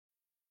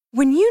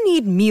When you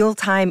need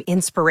mealtime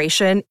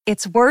inspiration,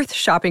 it's worth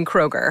shopping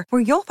Kroger,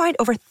 where you'll find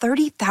over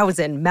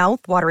 30,000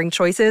 mouth-watering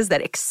choices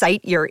that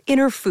excite your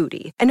inner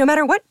foodie. And no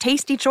matter what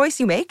tasty choice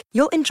you make,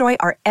 you'll enjoy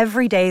our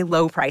everyday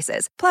low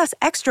prices, plus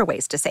extra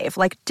ways to save,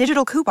 like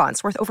digital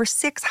coupons worth over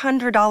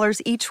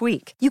 $600 each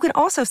week. You can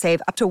also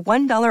save up to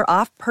 $1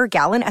 off per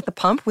gallon at the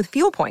pump with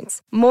fuel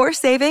points. More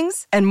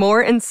savings and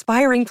more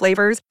inspiring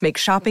flavors make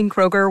shopping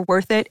Kroger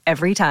worth it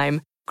every time.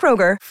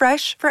 Kroger,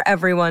 fresh for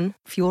everyone.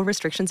 Fuel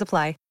restrictions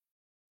apply.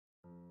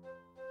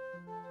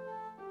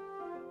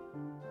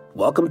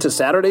 Welcome to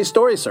Saturday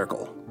Story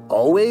Circle,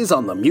 always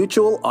on the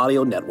Mutual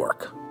Audio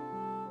Network.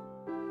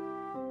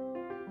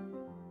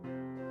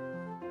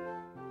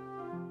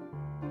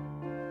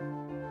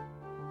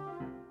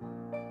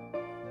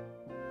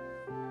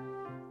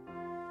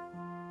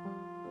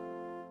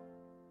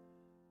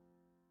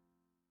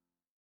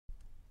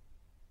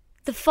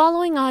 The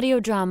following audio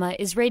drama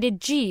is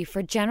rated G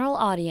for general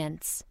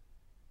audience.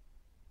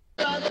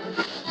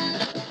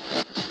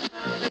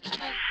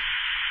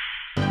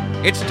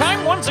 It's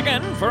time once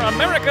again for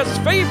America's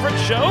favorite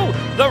show,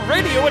 The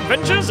Radio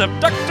Adventures of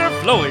Dr.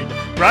 Floyd,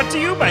 brought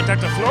to you by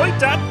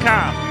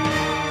drfloyd.com.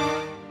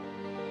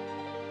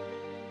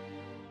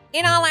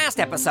 In our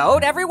last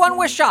episode, everyone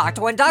was shocked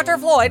when Dr.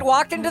 Floyd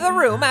walked into the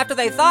room after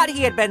they thought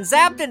he had been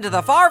zapped into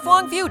the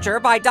far-flung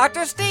future by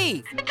Dr.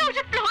 Steve. Dr.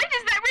 Floyd,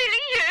 is that really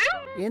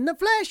you? In the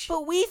flesh.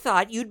 But we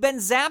thought you'd been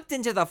zapped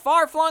into the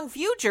far-flung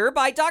future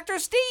by Dr.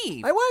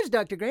 Steve. I was,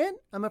 Dr. Grant.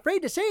 I'm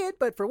afraid to say it,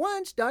 but for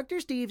once, Dr.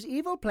 Steve's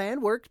evil plan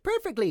worked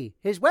perfectly.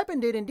 His weapon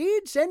did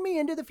indeed send me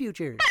into the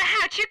future. But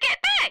how'd you get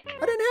back?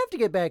 I didn't have to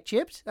get back,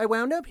 Chips. I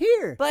wound up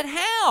here. But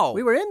how?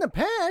 We were in the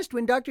past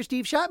when Dr.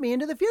 Steve shot me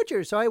into the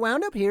future, so I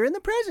wound up here in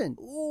the present.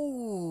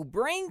 Ooh,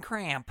 brain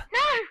cramp. No.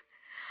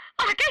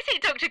 I guess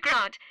it, Dr.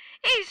 Grant.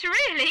 It's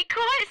really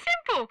quite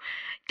simple.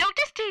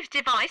 Dr. Steve's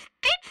device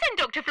did send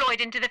Dr.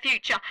 Floyd into the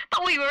future,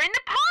 but we were in the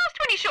past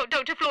when he shot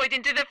Dr. Floyd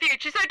into the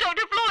future, so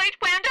Dr. Floyd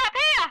wound up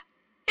here,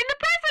 in the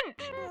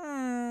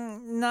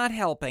present. Not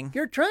helping.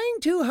 You're trying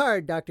too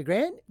hard, Dr.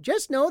 Grant.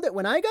 Just know that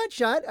when I got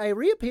shot, I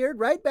reappeared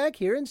right back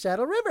here in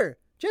Saddle River.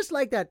 Just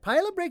like that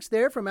pile of bricks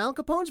there from Al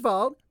Capone's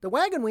vault, the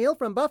wagon wheel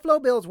from Buffalo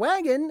Bill's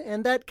wagon,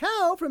 and that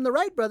cow from the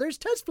Wright brothers'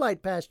 test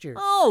flight pasture.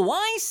 Oh,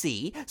 I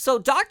see. So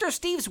Dr.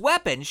 Steve's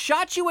weapon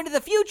shot you into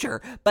the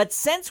future, but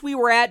since we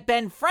were at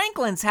Ben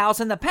Franklin's house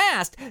in the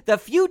past, the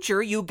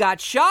future you got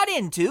shot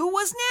into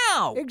was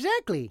now.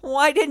 Exactly.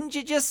 Why didn't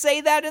you just say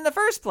that in the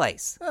first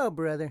place? Oh,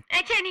 brother.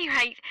 At any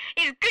rate,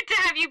 it's good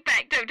to have you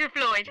back, Dr.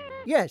 Floyd.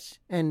 Yes,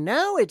 and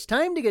now it's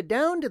time to get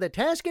down to the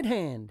task at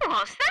hand.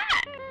 What's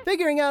that?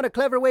 Figuring out a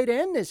clever way to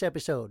end this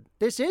episode.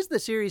 This is the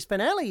series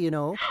finale, you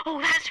know. Oh,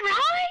 that's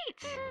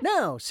right.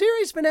 Now,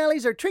 series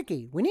finales are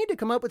tricky. We need to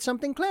come up with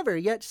something clever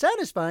yet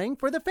satisfying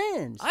for the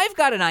fans. I've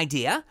got an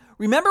idea.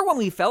 Remember when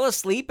we fell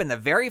asleep in the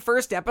very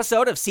first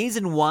episode of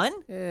Season 1?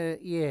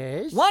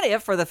 Yes. What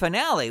if, for the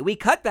finale, we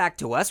cut back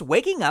to us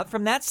waking up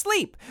from that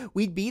sleep?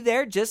 We'd be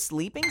there just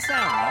sleeping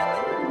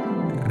soundly.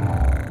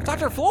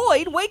 Dr.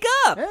 Floyd, wake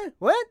up!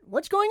 What?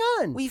 What's going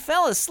on? We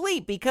fell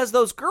asleep because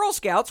those Girl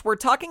Scouts were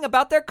talking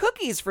about their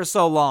cookies for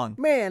so long.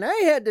 Man,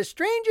 I had the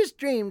strangest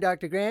dream,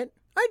 Dr. Grant.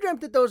 I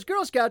dreamt that those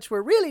Girl Scouts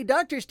were really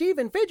Dr. Steve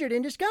and Fidget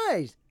in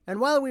disguise. And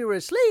while we were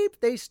asleep,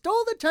 they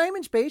stole the time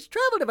and space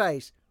travel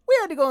device. We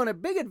had to go on a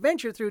big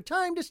adventure through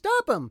time to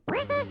stop them.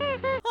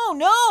 Oh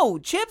no!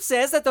 Chip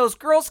says that those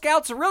Girl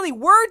Scouts really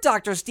were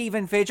Dr. Steve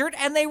and Fidget,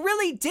 and they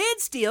really did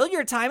steal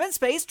your time and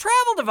space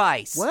travel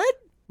device. What?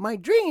 My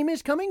dream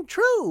is coming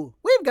true.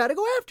 We've got to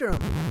go after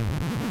him.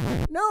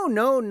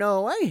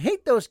 No. I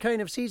hate those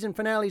kind of season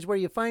finales where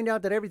you find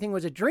out that everything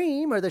was a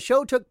dream or the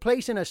show took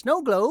place in a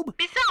snow globe.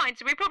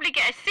 Besides, we probably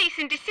get a cease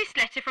and desist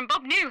letter from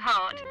Bob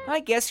Newhart. I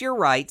guess you're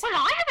right. Well,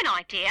 I have an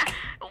idea.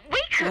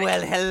 We could...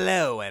 Well,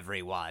 hello,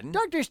 everyone.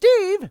 Dr.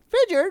 Steve,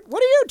 Fidget,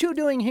 what are you two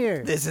doing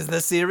here? This is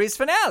the series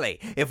finale.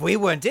 If we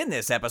weren't in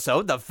this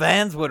episode, the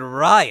fans would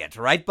riot,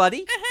 right,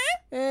 buddy?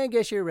 I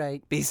guess you're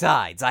right.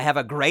 Besides, I have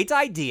a great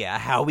idea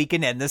how we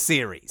can end the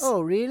series.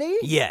 Oh, really?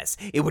 Yes,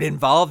 it would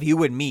involve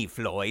you and me,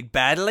 Floyd,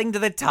 battling to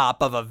the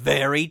top of a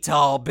very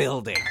tall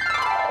building.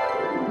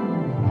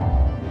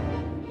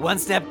 One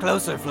step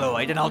closer,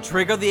 Floyd, and I'll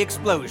trigger the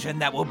explosion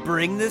that will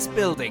bring this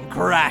building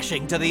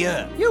crashing to the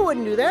earth. You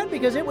wouldn't do that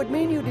because it would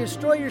mean you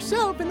destroy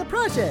yourself in the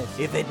process.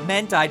 If it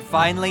meant I'd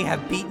finally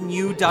have beaten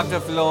you,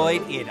 Dr.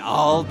 Floyd, it'd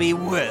all be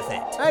worth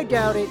it. I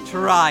doubt it.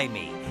 Try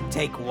me.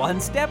 Take one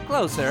step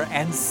closer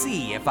and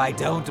see if I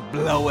don't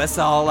blow us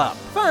all up.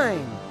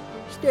 Fine.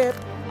 Step.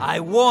 I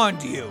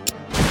warned you.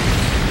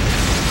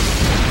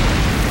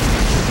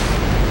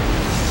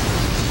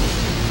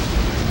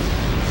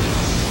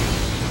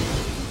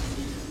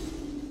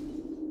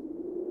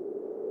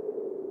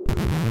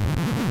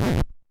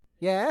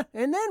 Yeah,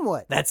 and then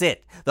what? That's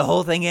it. The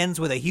whole thing ends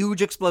with a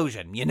huge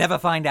explosion. You never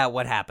find out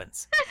what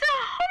happens. That's a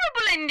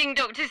horrible ending,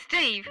 Dr.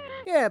 Steve.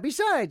 Yeah,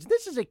 besides,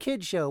 this is a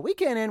kid show. We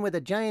can't end with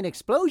a giant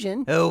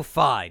explosion. Oh,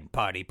 fine,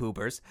 party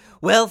poopers.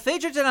 Well,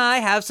 Fidget and I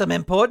have some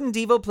important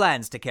evil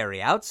plans to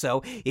carry out,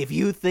 so if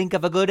you think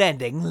of a good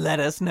ending, let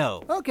us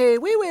know. Okay,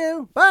 we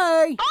will.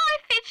 Bye. Bye,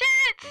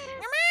 Fidget.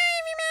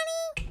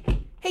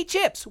 Hey,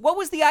 Chips, what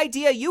was the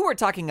idea you were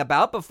talking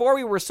about before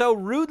we were so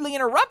rudely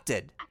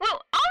interrupted?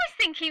 Well, I was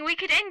thinking we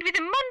could end with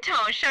a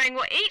montage showing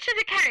what each of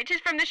the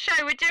characters from the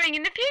show were doing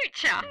in the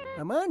future.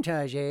 A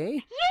montage, eh?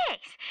 Yes,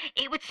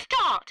 it would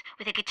start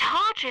with a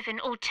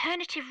guitar-driven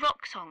alternative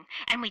rock song,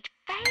 and we'd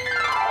fade.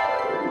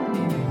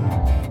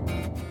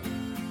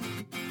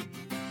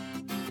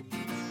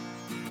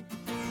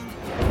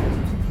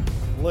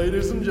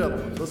 Ladies and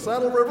gentlemen, the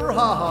Saddle River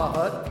Ha Ha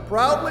Hut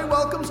proudly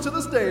welcomes to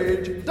the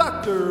stage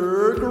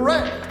Dr.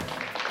 Grant.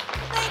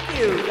 Thank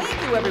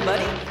you,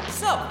 everybody.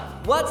 So,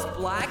 what's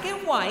black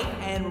and white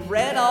and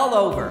red all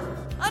over?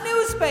 A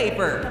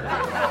newspaper.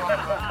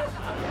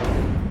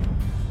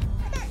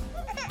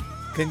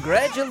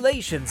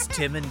 Congratulations,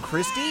 Tim and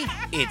Christy.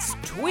 It's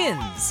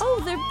twins.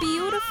 Oh, they're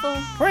beautiful.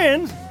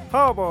 Twins?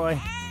 Oh boy.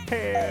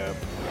 Help.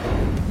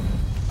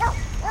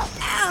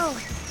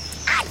 Oh,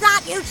 I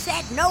thought you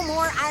said no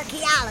more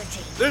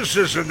archaeology. This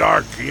isn't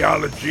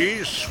archaeology,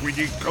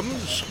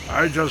 sweetiekums.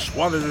 I just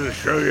wanted to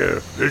show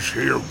you this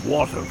here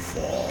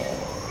waterfall.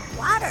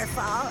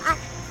 Waterfall?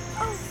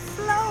 Oh,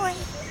 Floyd,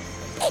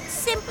 it's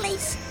simply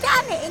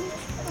stunning.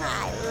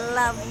 I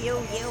love you,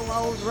 you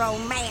old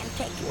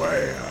romantic.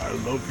 Why, I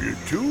love you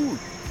too.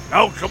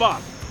 Now come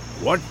on.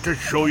 Want to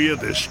show you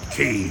this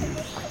cave.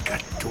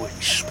 Got to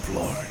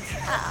explore it.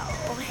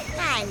 Oh,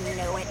 I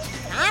knew it.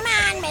 Come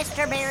on,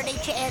 Mr. Beardy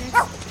Chin.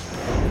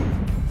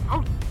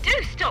 Oh,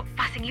 do stop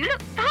fussing. You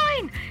look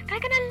fine. They're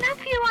going to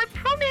love you, I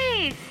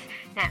promise.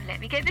 Now, let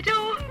me get the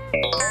door.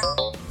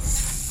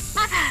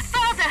 Mother,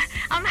 Father,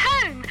 I'm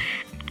home.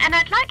 And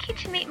I'd like you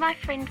to meet my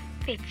friend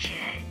Fidget.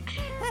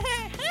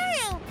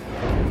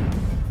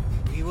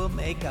 We will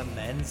make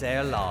amends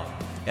ere long,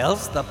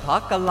 else the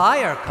puck a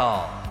liar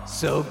call.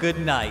 So good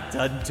night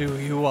unto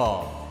you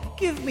all.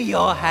 Give me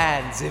your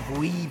hands if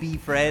we be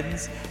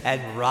friends,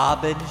 and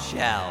Robin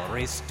shall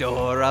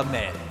restore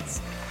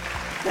amends.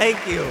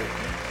 Thank you.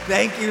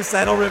 Thank you,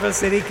 Saddle River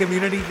City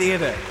Community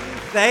Theater.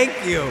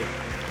 Thank you.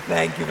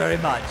 Thank you very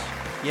much.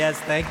 Yes,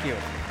 thank you.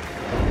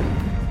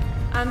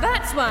 And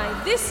that's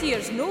why this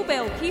year's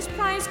Nobel Peace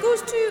Prize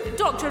goes to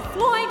Dr.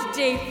 Floyd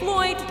J.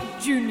 Floyd,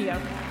 Jr.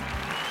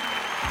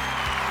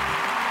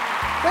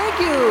 Thank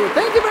you.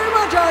 Thank you very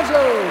much,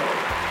 Oslo.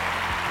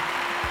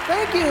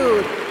 Thank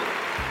you.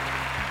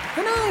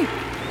 Good night.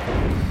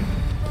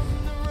 From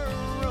the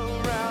rural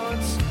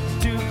routes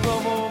to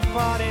global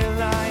party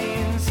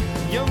lines,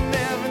 you'll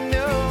never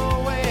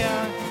know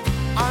where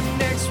our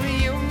next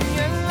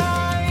reunion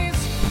lies.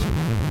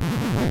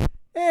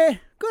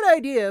 Good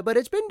idea, but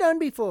it's been done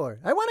before.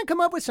 I want to come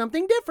up with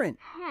something different.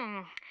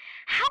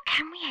 How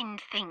can we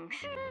end things?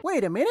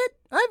 Wait a minute.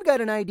 I've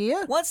got an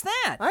idea. What's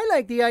that? I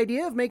like the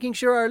idea of making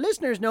sure our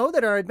listeners know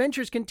that our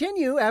adventures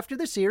continue after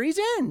the series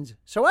ends.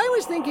 So I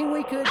was thinking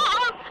we could...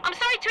 Oh, I'm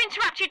sorry to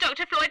interrupt you,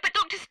 Dr. Floyd, but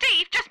Dr.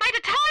 Steve just made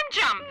a time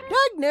jump.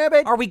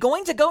 Dagnabbit! Are we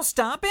going to go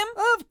stop him?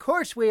 Of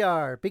course we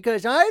are,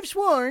 because I've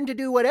sworn to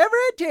do whatever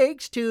it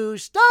takes to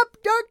stop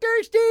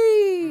Dr.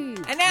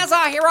 Steve! And as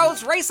our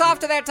heroes race off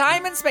to their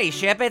time and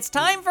spaceship, it's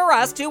time for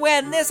us to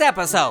end this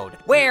episode.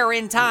 Where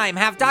in time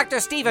have Dr.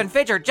 Steve and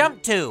Fidget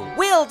jumped to?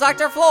 Will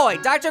Dr.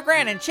 Floyd, Dr.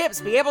 Grant, and Chips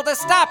be able to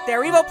stop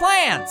their evil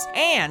plans?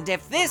 And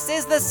if this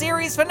is the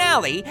series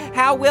finale,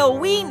 how will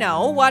we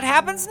know what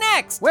happens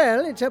next?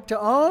 Well, it's up to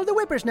all the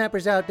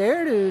whippersnappers out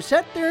there to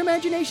set their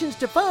imaginations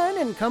to fun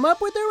and come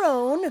up with their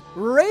own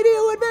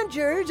radio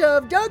adventures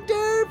of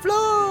Dr.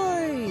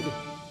 Floyd!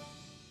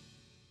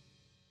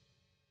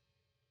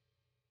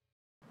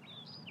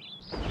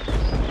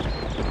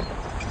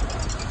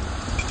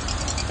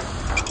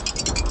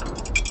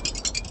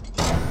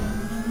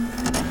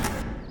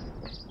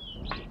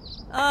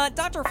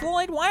 Dr.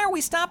 Floyd, why are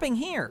we stopping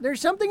here? There's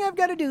something I've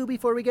got to do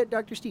before we get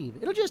Dr. Steve.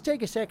 It'll just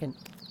take a second.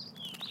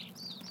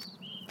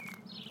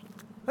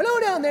 Hello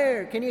down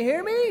there, can you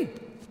hear me?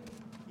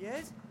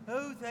 Yes?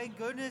 Oh, thank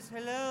goodness,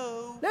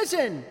 hello.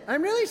 Listen,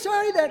 I'm really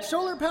sorry that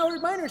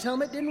solar-powered miner's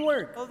helmet didn't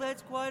work. Oh,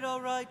 that's quite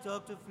all right,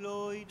 Dr.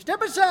 Floyd.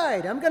 Step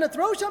aside, I'm gonna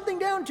throw something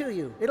down to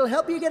you. It'll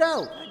help you get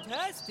out.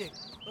 Fantastic.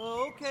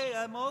 Oh, okay,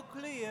 I'm all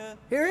clear.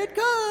 Here it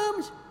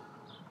comes.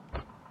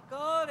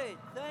 Got it,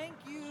 thank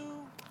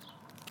you.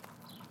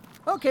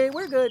 Okay,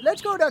 we're good. Let's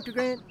go, Dr.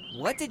 Grant.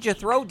 What did you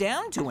throw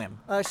down to him?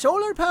 A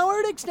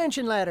solar-powered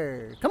extension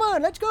ladder. Come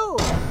on, let's go.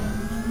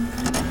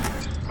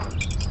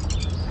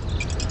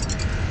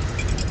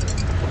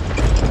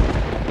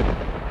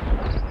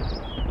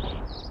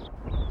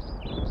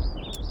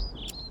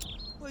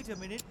 Wait a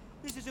minute,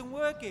 this isn't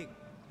working.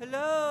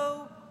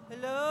 Hello?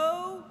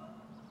 Hello?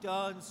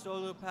 Darn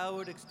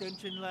solar-powered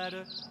extension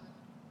ladder.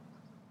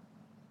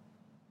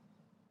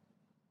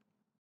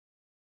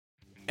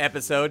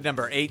 Episode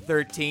number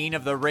 813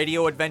 of the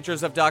Radio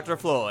Adventures of Dr.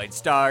 Floyd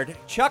starred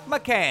Chuck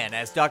McCann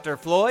as Dr.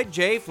 Floyd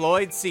J.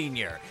 Floyd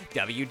Sr.,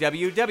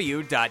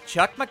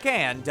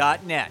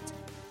 www.chuckmccann.net.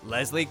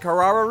 Leslie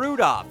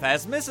Carrara-Rudolph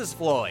as Mrs.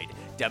 Floyd,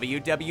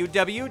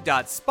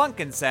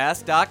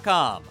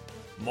 www.spunkandsass.com.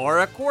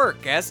 Maura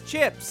Quirk as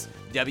Chips,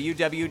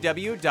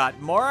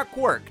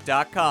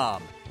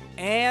 www.mauraquirk.com.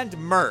 And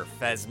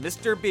Murph as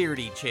Mr.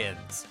 Beardy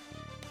Chins.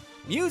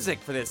 Music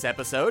for this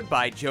episode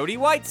by Jody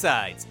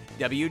Whitesides,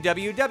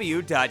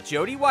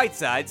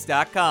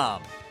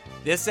 www.jodywhitesides.com.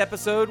 This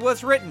episode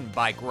was written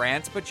by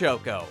Grant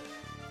Pachoco.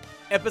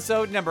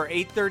 Episode number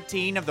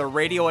 813 of the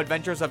Radio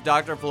Adventures of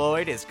Dr.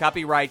 Floyd is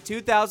copyright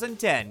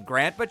 2010,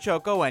 Grant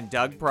Pachoco and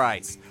Doug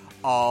Price.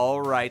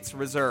 All rights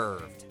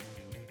reserved.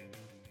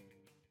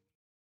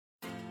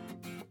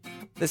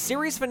 The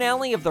series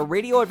finale of the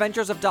Radio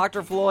Adventures of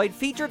Dr. Floyd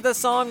featured the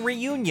song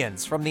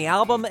Reunions from the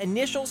album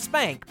Initial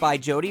Spank by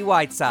Jody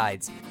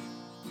Whitesides.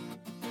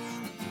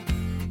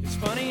 It's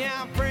funny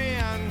how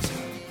friends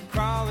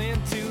crawl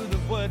into the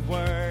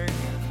woodwork.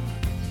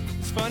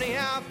 It's funny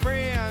how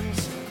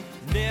friends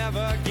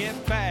never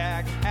get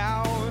back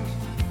out.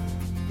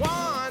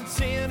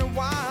 Once in a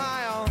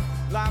while,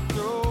 life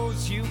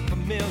throws you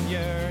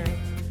familiar,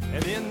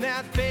 and in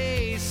that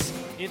face,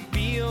 it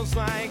feels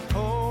like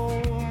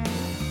home.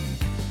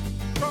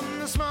 From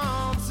the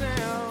small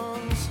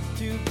towns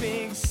to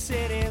big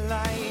city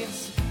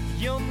lights,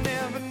 you'll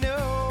never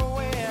know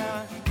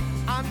where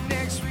our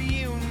next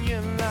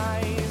reunion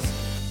lies.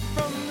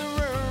 From the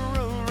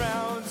rural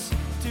routes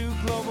to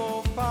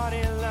global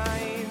party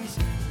lines,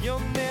 you'll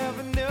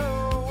never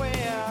know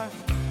where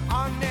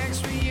our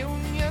next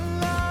reunion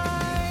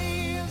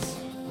lies.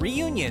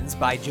 Reunions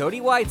by Jody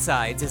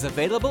Whitesides is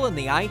available in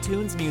the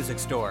iTunes Music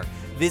Store.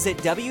 Visit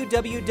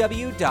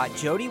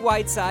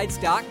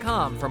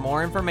www.jodywhitesides.com for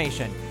more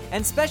information.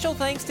 And special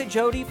thanks to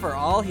Jody for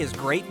all his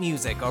great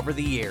music over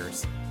the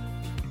years.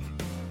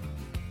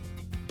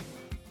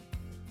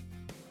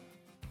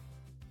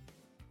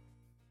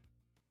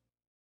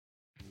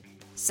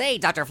 Say,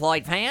 Dr.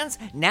 Floyd fans,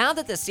 now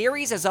that the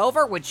series is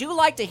over, would you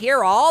like to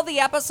hear all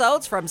the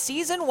episodes from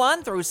Season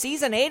 1 through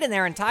Season 8 in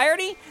their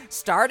entirety?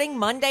 Starting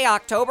Monday,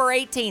 October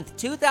 18th,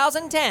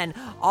 2010,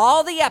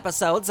 all the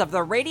episodes of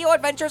the Radio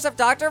Adventures of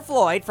Dr.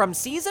 Floyd from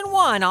Season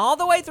 1 all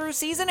the way through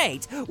Season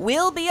 8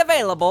 will be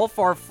available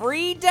for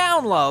free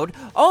download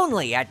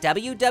only at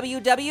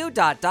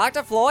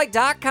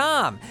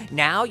www.drfloyd.com.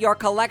 Now your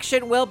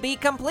collection will be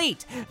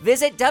complete.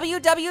 Visit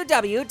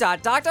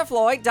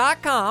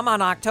www.drfloyd.com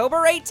on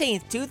October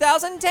 18th,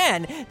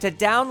 2010 to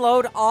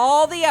download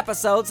all the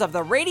episodes of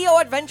the Radio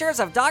Adventures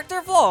of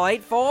Dr.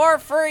 Floyd for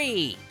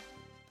free.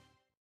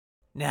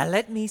 Now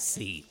let me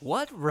see.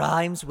 What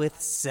rhymes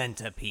with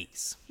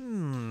centerpiece? What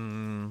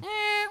are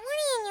you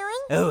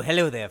doing? Oh,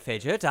 hello there,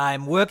 Fidget.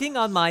 I'm working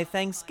on my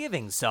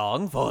Thanksgiving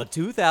song for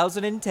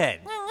 2010.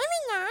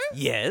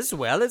 Yes,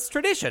 well, it's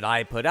tradition.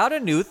 I put out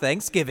a new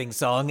Thanksgiving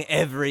song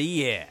every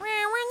year.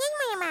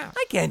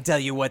 I can't tell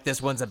you what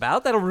this one's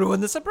about. That'll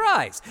ruin the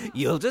surprise.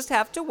 You'll just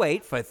have to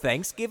wait for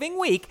Thanksgiving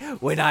week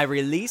when I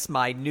release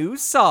my new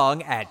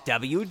song at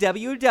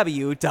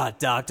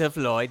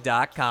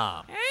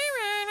www.drfloyd.com.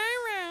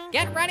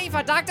 Get ready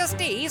for Dr.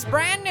 Steve's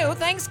brand new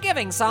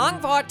Thanksgiving song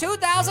for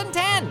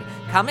 2010.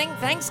 Coming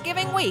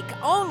Thanksgiving week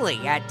only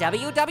at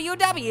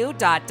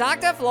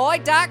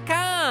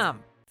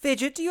www.drfloyd.com.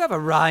 Fidget, do you have a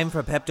rhyme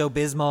for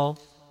Pepto-Bismol?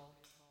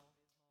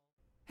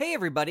 Hey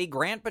everybody,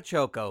 Grant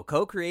Pachoco,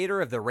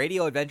 co-creator of the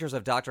Radio Adventures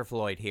of Dr.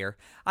 Floyd here.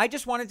 I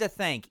just wanted to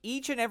thank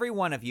each and every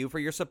one of you for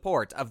your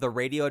support of the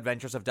Radio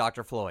Adventures of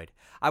Dr. Floyd.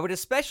 I would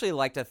especially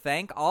like to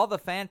thank all the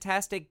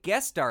fantastic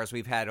guest stars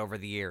we've had over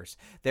the years.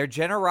 Their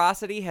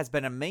generosity has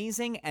been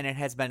amazing, and it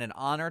has been an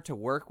honor to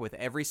work with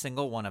every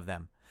single one of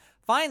them.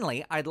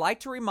 Finally, I'd like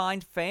to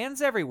remind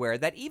fans everywhere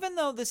that even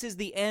though this is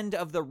the end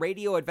of the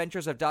Radio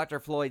Adventures of Dr.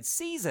 Floyd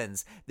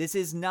seasons, this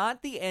is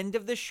not the end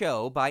of the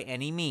show by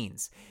any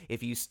means.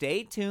 If you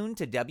stay tuned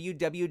to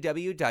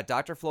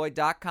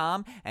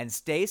www.drfloyd.com and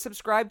stay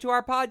subscribed to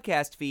our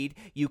podcast feed,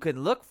 you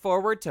can look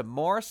forward to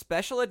more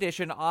special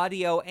edition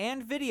audio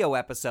and video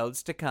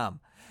episodes to come.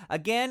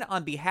 Again,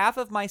 on behalf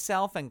of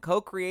myself and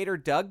co-creator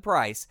Doug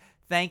Price,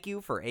 thank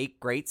you for 8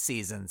 great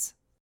seasons.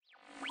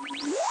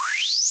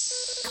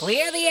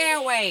 Clear the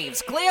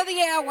airwaves! Clear the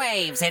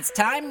airwaves! It's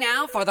time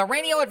now for the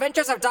Radio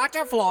Adventures of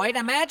Dr. Floyd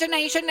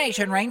Imagination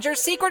Nation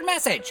Ranger's secret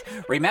message.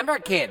 Remember,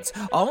 kids,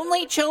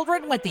 only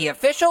children with the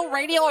official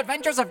Radio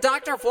Adventures of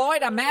Dr.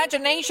 Floyd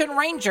Imagination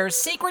Ranger's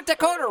secret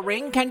decoder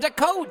ring can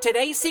decode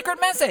today's secret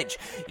message.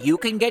 You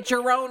can get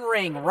your own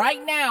ring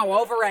right now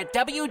over at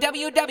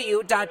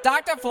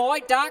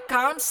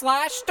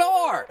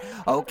www.drfloyd.com/store.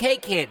 Okay,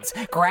 kids,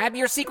 grab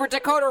your secret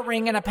decoder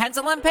ring and a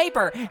pencil and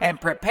paper and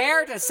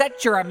prepare to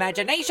set your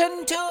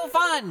imagination to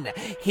fun.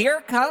 Here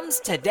comes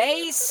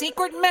today's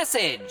secret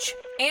message.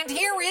 And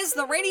here is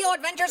the Radio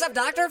Adventures of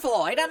Dr.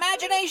 Floyd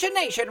Imagination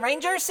Nation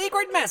Ranger's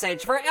secret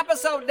message for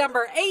episode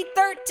number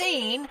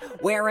 813,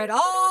 where it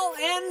all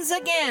ends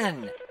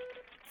again.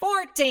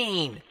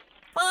 14,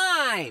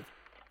 5,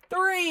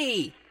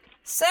 3,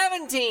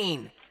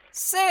 17,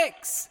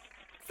 6,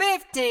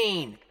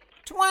 15,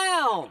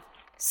 12,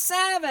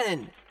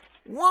 7,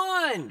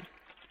 1,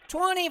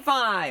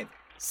 25,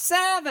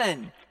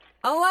 7,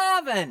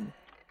 11,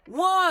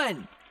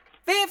 1,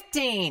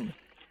 15,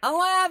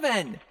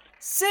 11,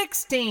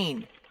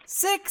 16,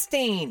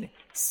 16,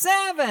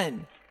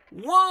 7,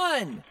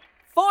 1,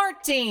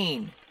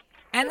 14.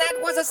 And that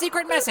was a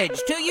secret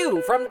message to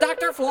you from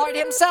Dr. Floyd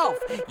himself.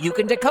 You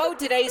can decode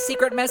today's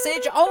secret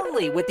message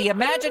only with the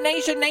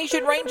Imagination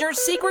Nation Rangers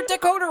secret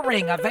decoder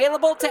ring,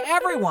 available to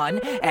everyone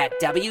at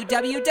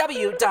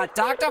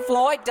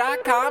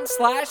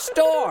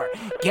www.drfloyd.com/store.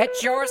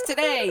 Get yours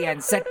today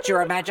and set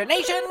your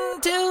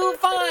imagination to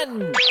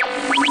fun.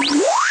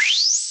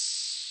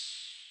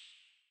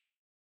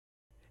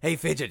 Hey,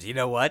 Fidget, you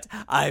know what?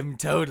 I'm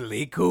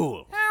totally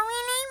cool. Oh,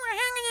 really? Well,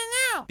 how do you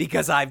know?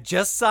 Because I've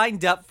just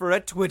signed up for a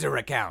Twitter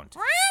account.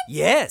 What?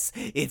 Yes,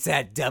 it's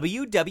at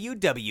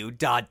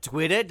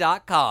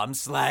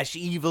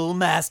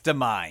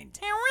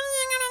www.twitter.com/evilmastermind. And what are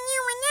you gonna do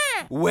with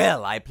that?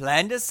 Well, I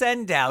plan to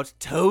send out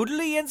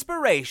totally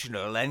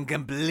inspirational and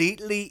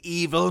completely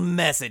evil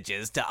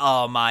messages to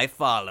all my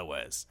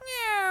followers.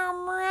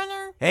 Oh,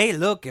 brother. Hey,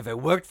 look, if it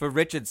worked for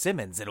Richard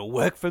Simmons, it'll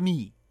work for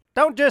me.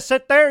 Don't just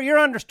sit there. You're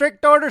under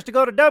strict orders to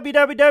go to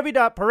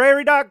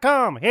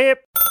www.prairie.com.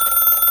 Hip.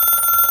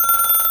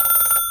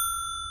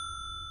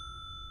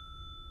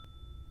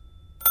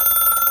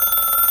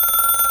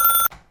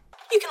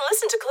 You can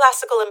listen to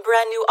classical and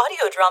brand new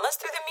audio dramas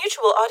through the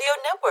Mutual Audio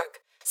Network.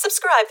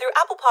 Subscribe through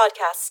Apple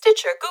Podcasts,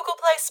 Stitcher, Google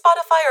Play,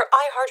 Spotify, or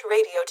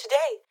iHeartRadio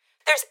today.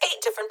 There's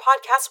 8 different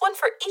podcasts, one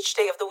for each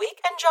day of the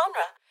week and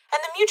genre,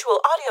 and the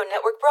Mutual Audio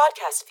Network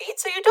broadcast feed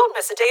so you don't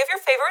miss a day of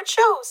your favorite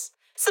shows.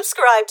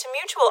 Subscribe to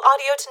Mutual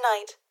Audio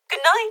tonight.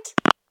 Good night.